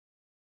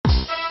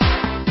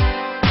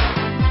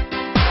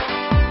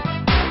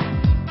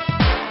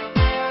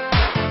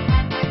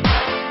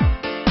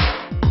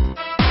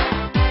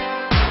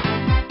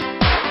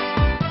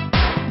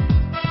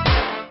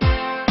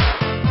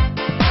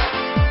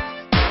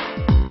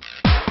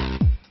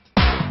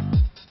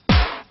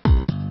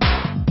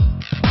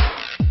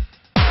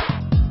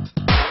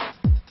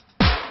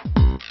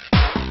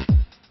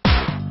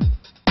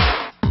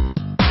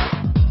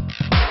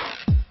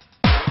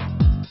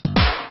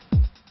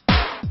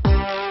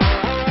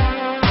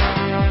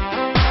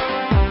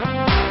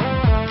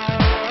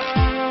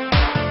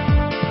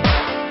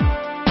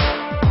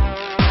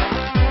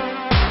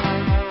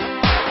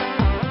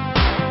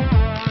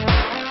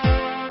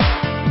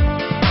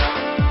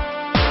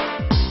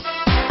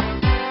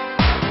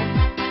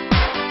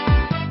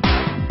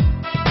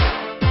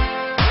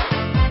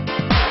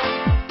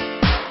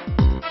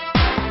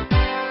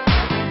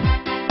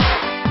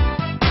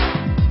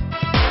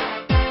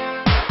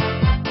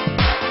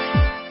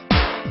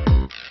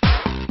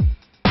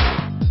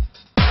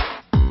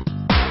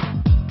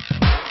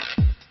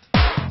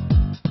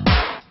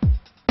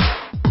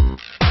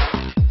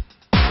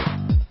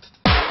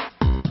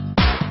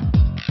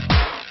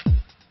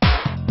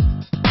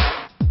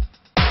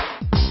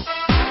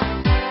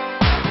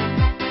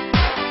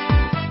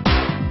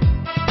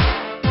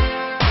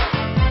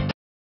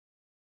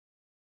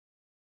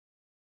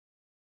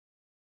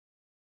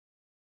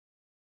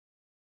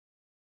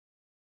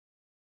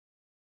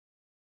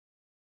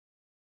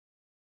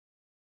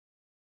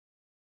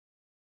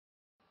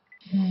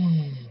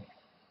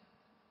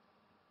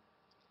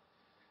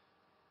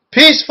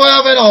Peace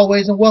forever and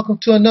always, and welcome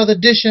to another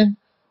edition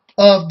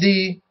of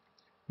the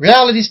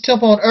Reality's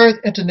Temple on Earth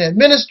Internet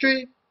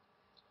Ministry.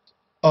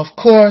 Of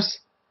course,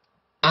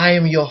 I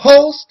am your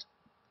host,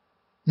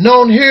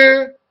 known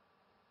here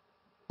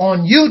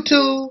on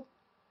YouTube,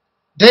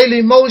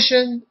 Daily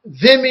Motion,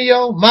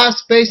 Vimeo,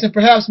 MySpace, and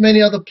perhaps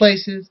many other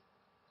places.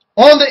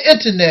 On the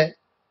internet,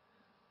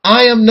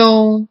 I am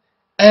known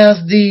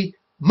as the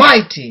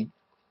mighty.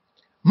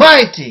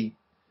 Let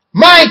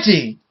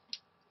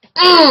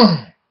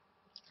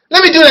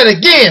me do that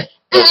again.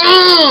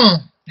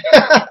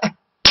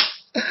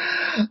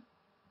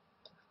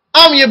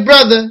 I'm your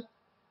brother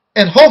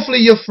and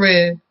hopefully your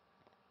friend,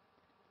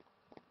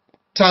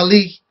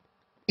 Taalik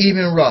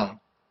Ibn Ra,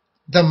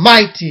 the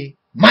mighty,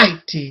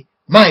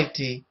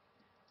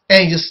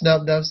 and your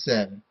snubbed up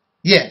 7.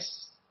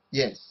 Yes.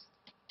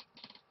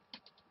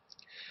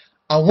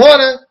 I want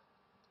to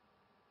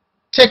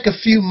take a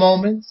few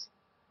moments,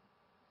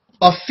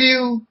 a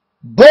few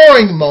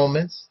boring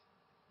moments,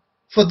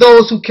 for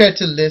those who care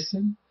to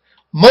listen.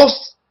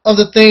 Most of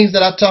the things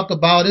that I talk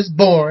about is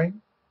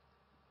boring.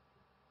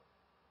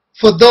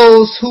 For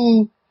those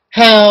who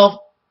have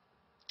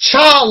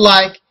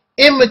childlike,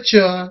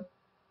 immature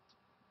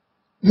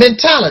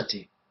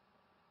mentality.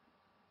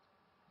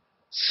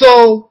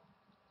 So,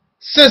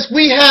 since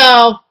we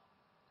have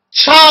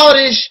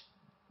childish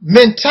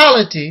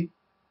mentality,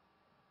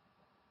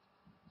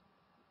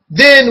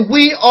 then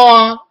we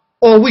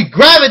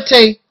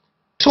gravitate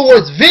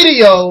towards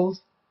videos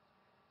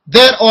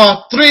that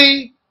are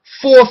 3,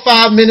 4,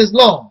 5 minutes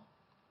long.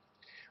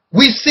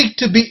 We seek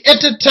to be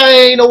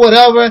entertained or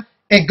whatever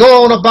and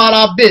go on about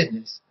our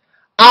business.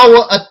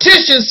 Our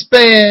attention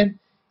span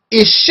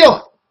is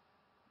short.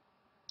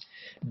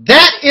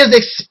 That is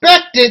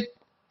expected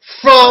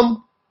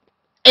from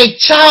a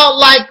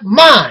childlike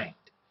mind.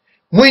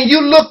 When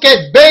you look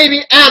at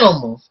baby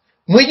animals,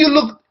 when you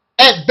look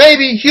at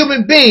baby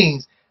human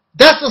beings,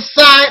 that's a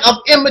sign of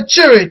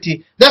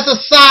immaturity. That's a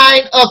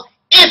sign of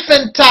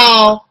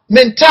infantile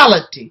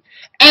mentality.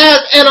 As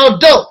an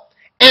adult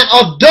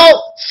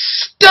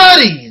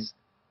studies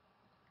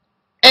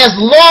as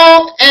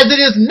long as it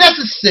is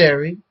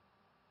necessary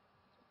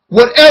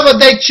whatever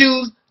they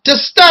choose to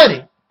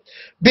study.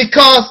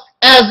 Because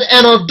as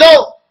an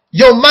adult,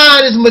 your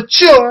mind is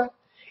mature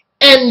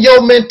and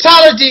your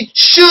mentality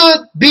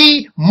should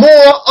be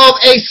more of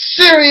a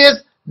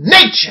serious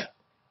nature.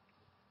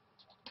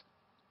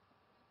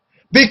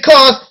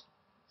 Because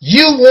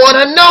you want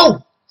to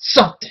know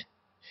something.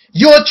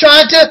 You're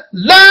trying to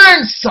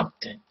learn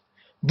something.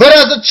 But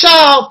as a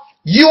child,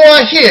 you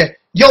are here.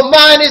 Your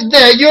mind is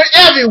there. You're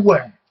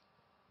everywhere.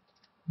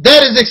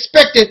 That is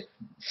expected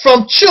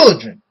from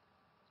children.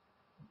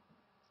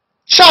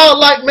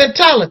 Childlike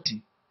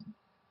mentality.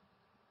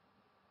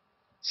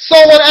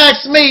 Someone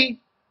asked me,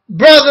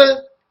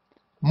 brother,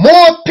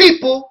 more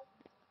people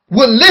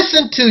will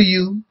listen to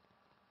you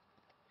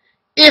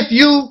if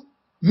you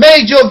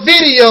made your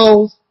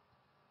videos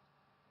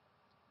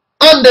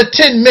under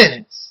 10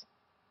 minutes,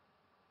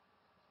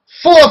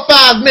 4 or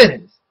 5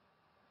 minutes.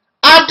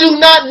 I do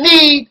not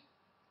need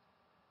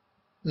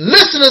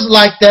listeners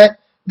like that,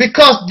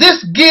 because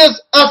this gives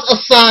us a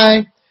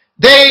sign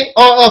they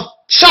are of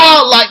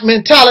childlike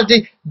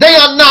mentality. They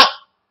are not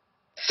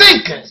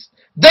thinkers.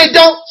 They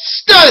don't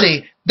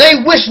study. They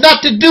wish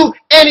not to do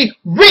any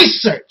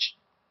research.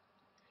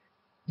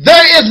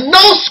 There is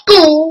no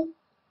school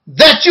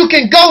that you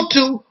can go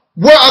to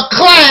where a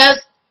class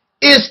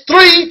is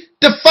 3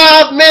 to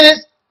 5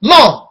 minutes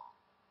long.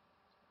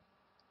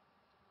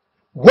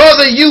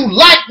 Whether you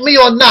like me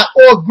or not,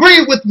 or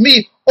agree with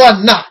me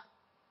or not,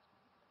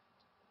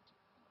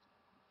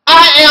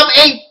 I am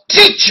a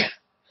teacher.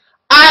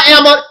 I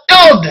am an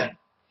elder.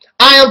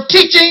 I am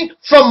teaching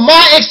from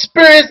my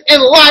experience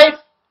in life,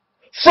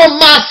 from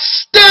my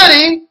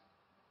study,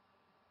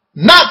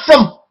 not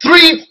from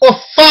 3 or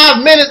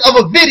 5 minutes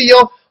of a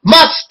video,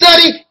 my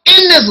study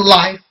in this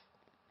life,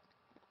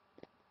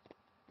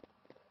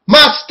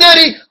 my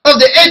study of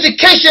the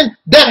education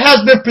that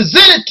has been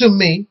presented to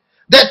me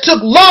that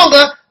took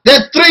longer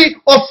than 3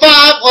 or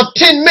 5 or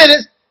 10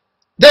 minutes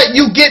that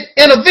you get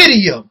in a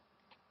video.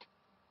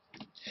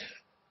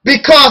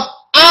 Because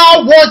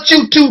I want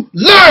you to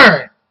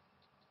learn.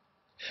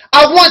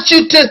 I want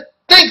you to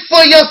think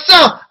for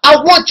yourself. I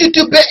want you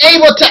to be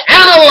able to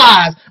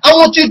analyze. I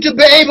want you to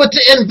be able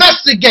to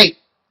investigate.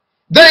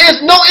 There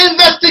is no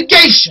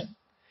investigation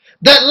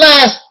that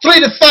lasts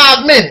 3 to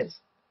 5 minutes.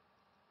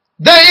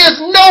 There is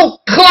no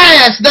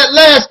class that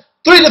lasts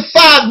 3 to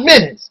 5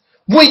 minutes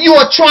when you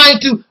are trying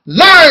to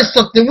learn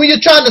something, when you're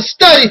trying to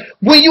study,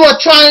 when you are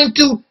trying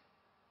to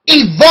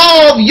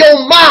evolve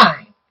your mind.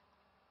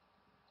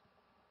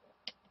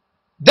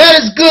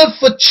 That is good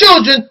for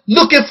children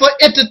looking for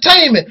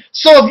entertainment.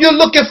 So if you're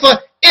looking for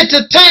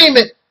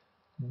entertainment,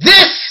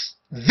 this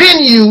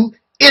venue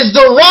is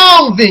the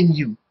wrong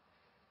venue.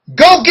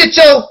 Go get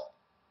your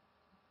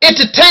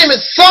entertainment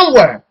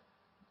somewhere,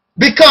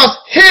 because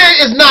here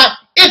is not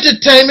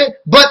entertainment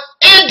but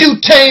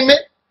edutainment,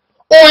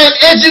 or an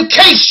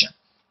education.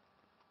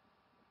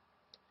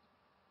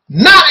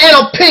 not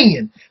an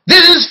opinion.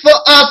 This is for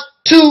us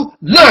to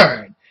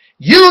learn.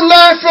 You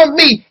learn from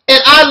me,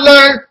 and I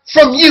learn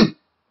from you.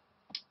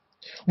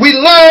 We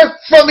learn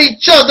from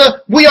each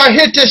other. We are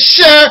here to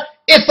share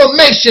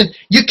information.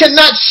 You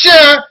cannot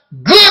share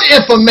good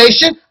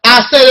information.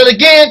 I said it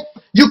again.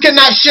 You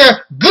cannot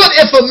share good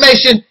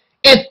information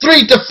in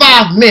 3 to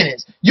 5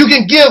 minutes. You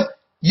can give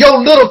your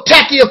little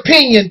tacky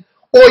opinion,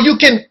 or you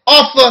can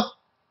offer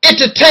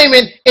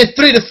entertainment in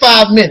 3 to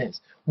 5 minutes.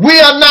 We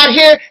are not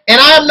here, and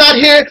I am not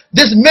here.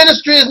 This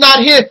ministry is not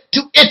here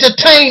to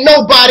entertain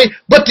nobody,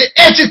 but to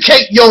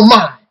educate your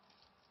mind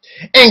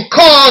and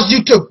cause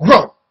you to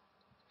grow.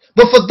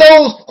 But for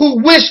those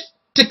who wish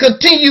to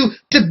continue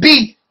to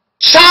be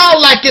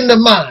childlike in the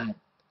mind,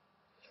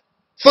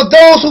 for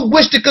those who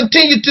wish to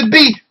continue to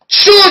be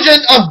children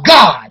of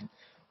God,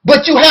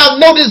 but you have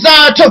no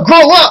desire to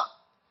grow up,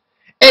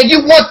 and you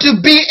want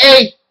to be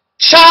a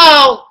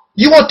child,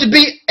 you want to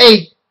be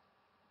a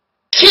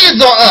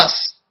Kids R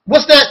Us.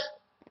 What's that?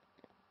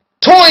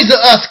 Toys R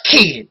Us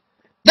kid.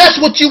 That's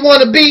what you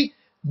want to be.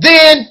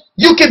 Then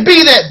you can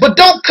be that. But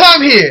don't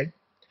come here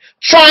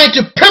trying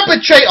to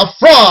perpetrate a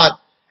fraud,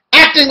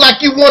 acting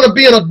like you want to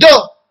be an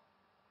adult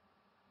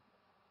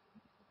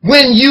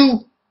when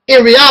you,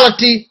 in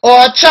reality,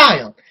 are a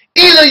child.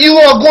 Either you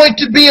are going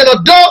to be an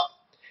adult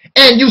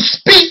and you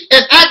speak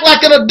and act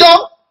like an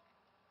adult,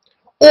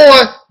 or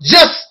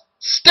just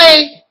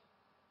stay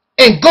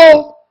and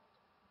go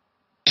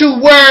to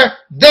where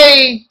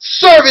they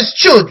service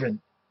children.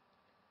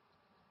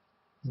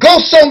 Go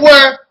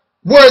somewhere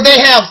where they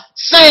have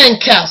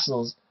sand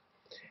castles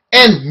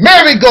and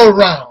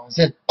merry-go-rounds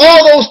and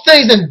all those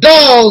things and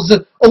dolls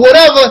or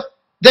whatever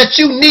that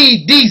you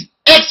need, these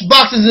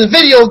Xboxes and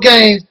video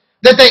games,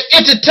 that they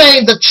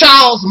entertain the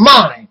child's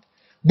mind.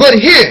 But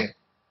here,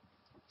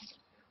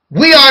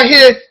 we are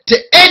here to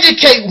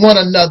educate one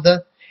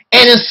another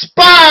and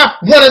inspire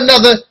one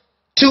another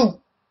to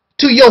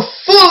your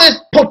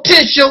fullest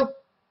potential,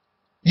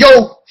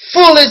 your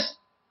fullest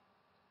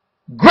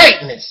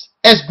greatness,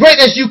 as great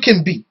as you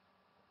can be.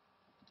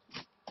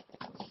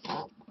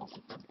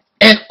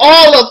 And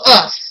all of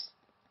us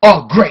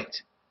are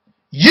great.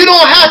 You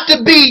don't have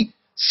to be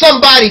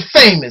somebody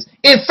famous.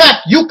 In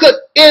fact, you could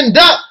end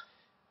up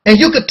and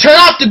you could turn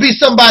out to be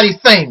somebody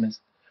famous.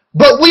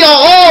 But we are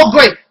all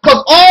great,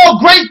 because all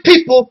great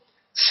people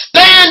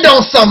stand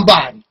on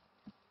somebody.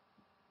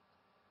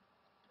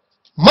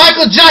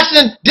 Michael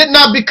Jackson did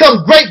not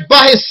become great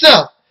by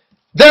himself.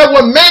 There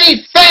were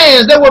many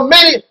fans, there were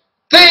many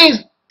things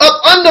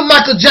up under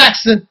Michael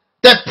Jackson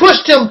that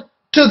pushed him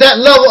to that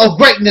level of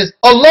greatness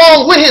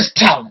along with his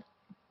talent.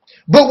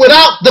 But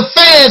without the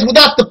fans,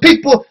 without the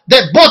people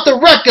that bought the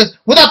records,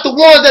 without the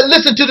ones that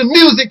listened to the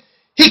music,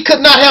 he could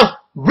not have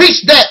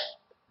reached that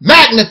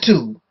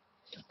magnitude.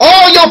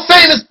 All your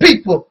famous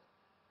people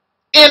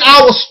in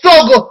our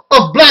struggle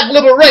of black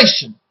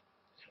liberation,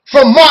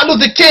 from Martin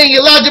Luther King,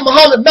 Elijah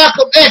Muhammad,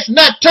 Malcolm X,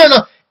 Nat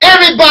Turner,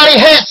 everybody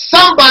had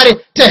somebody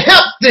to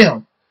help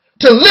them,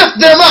 to lift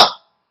them up.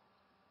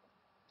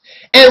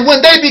 And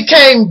when they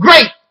became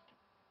great,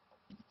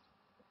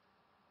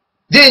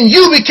 then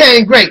you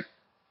became great,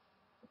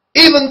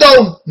 even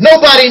though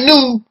nobody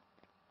knew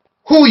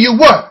who you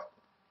were.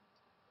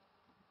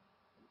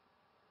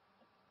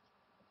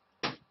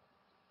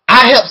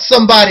 I helped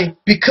somebody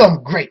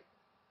become great.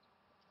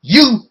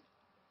 You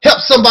help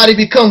somebody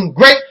become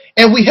great,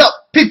 and we help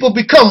people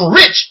become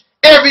rich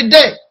every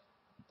day.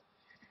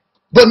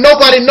 But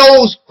nobody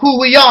knows who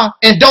we are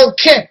and don't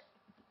care.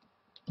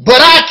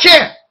 But I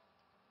care.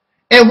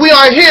 And we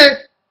are here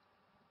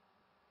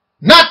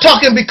not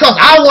talking because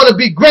I want to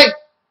be great,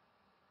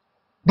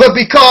 but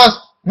because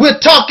we're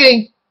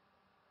talking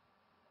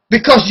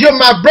because you're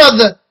my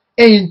brother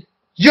and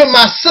you're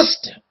my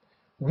sister.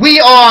 We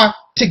are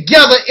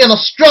together in a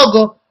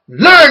struggle,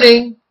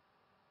 learning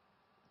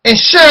and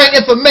sharing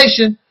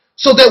information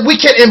so that we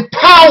can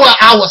empower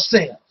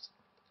ourselves.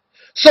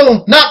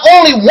 So not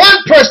only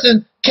one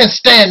person can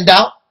stand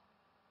out,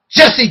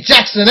 Jesse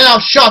Jackson, Al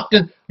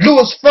Sharpton,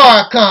 Louis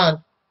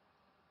Farrakhan,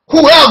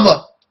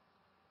 whoever,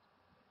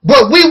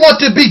 but we want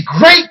to be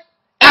great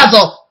as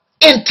an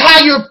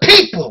entire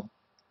people.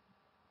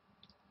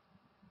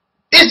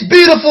 It's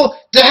beautiful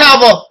to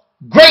have a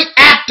great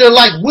actor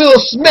like Will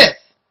Smith,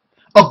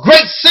 a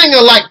great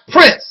singer like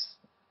Prince,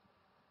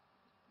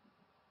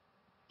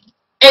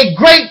 a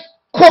great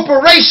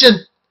corporation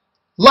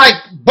like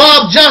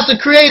Bob Johnson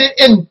created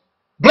in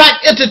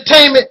Black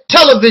Entertainment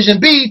Television,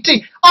 BET.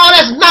 Oh,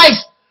 that's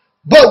nice.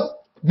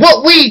 But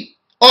what we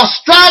are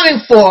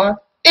striving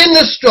for in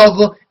this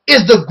struggle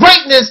is the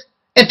greatness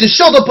and to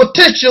show the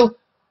potential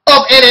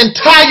of an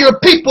entire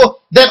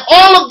people that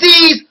all of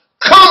these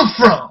come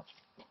from.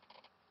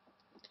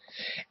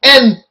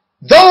 And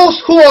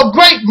those who are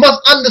great must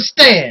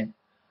understand,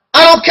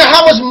 I don't care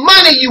how much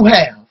money you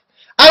have.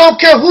 I don't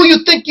care who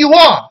you think you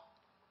are.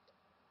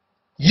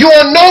 You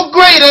are no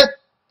greater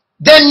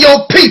than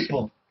your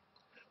people.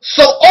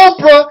 So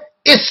Oprah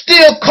is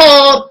still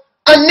called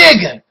a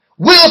nigger.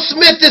 Will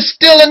Smith is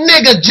still a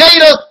nigger.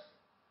 Jada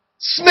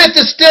Smith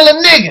is still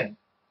a nigger.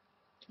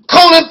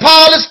 Colin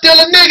Powell is still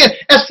a nigger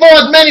as far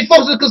as many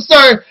folks are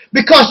concerned,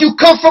 because you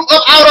come from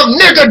up out of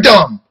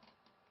niggerdom.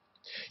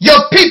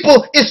 Your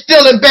people is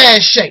still in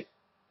bad shape.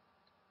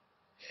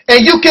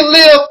 And you can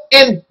live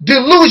in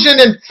delusion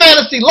and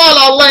fantasy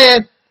la-la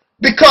land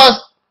because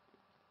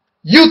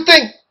you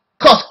think,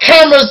 because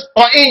cameras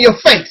are in your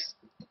face,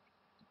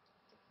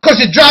 because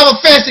you drive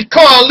a fancy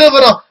car and live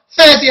in a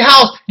fancy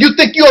house, you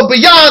think you're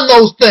beyond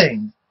those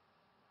things.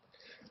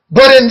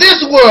 But in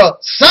this world,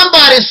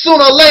 somebody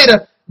sooner or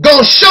later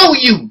gonna show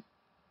you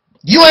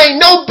you ain't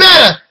no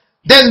better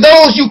than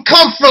those you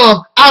come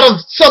from out of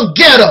some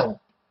ghetto.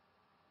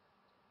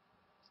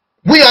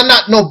 We are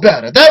not no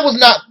better.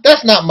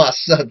 That's not my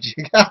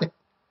subject. I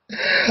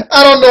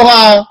don't know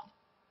how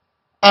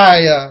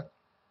I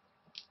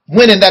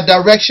went in that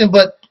direction,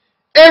 but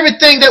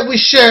everything that we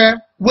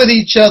share with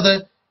each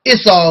other,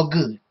 it's all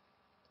good.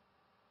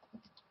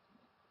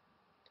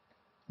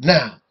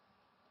 Now,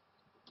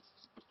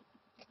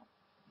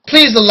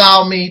 please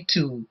allow me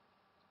to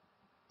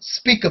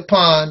speak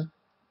upon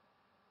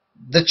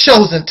the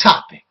chosen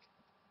topic.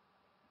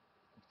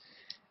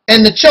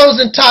 And the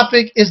chosen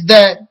topic is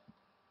that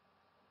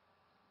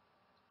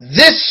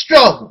this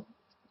struggle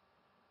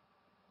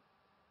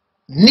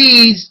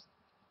needs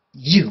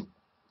you.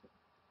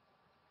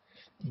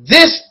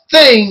 This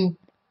thing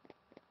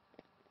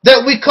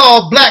that we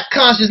call black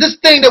conscience, this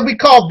thing that we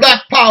call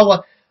black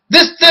power,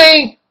 this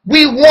thing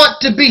we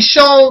want to be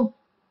shown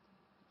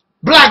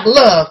black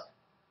love,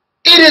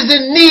 it is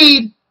in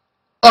need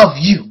of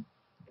you.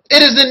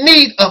 It is in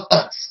need of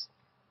us.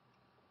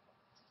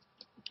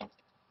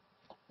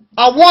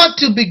 I want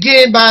to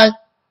begin by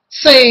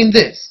saying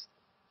this.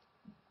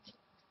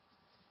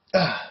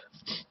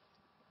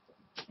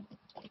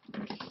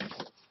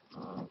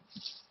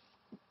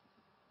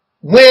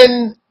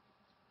 When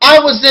I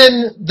was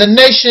in the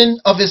Nation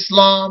of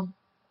Islam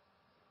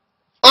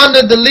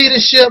under the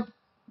leadership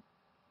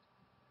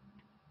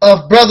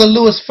of Brother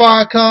Louis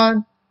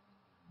Farrakhan,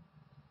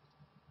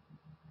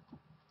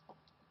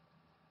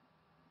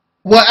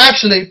 well,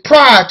 actually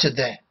prior to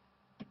that,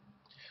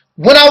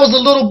 when I was a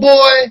little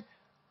boy,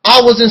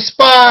 I was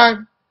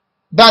inspired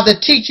by the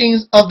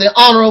teachings of the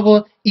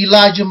Honorable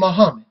Elijah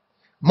Muhammad.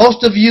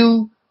 Most of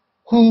you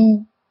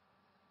who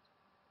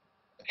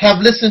have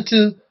listened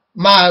to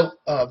my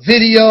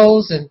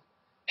videos and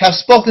have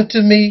spoken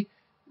to me,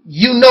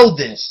 you know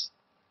this.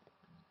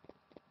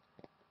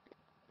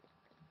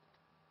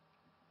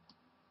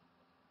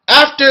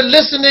 After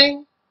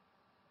listening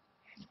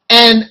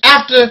and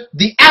after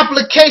the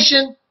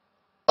application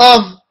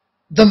of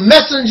the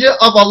messenger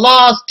of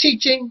Allah's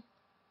teaching,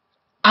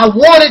 I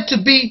wanted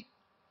to be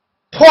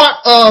part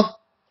of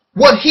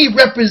what he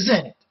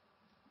represented.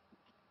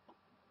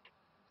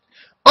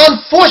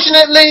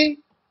 Unfortunately,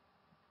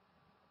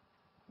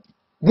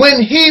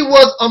 when he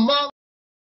was among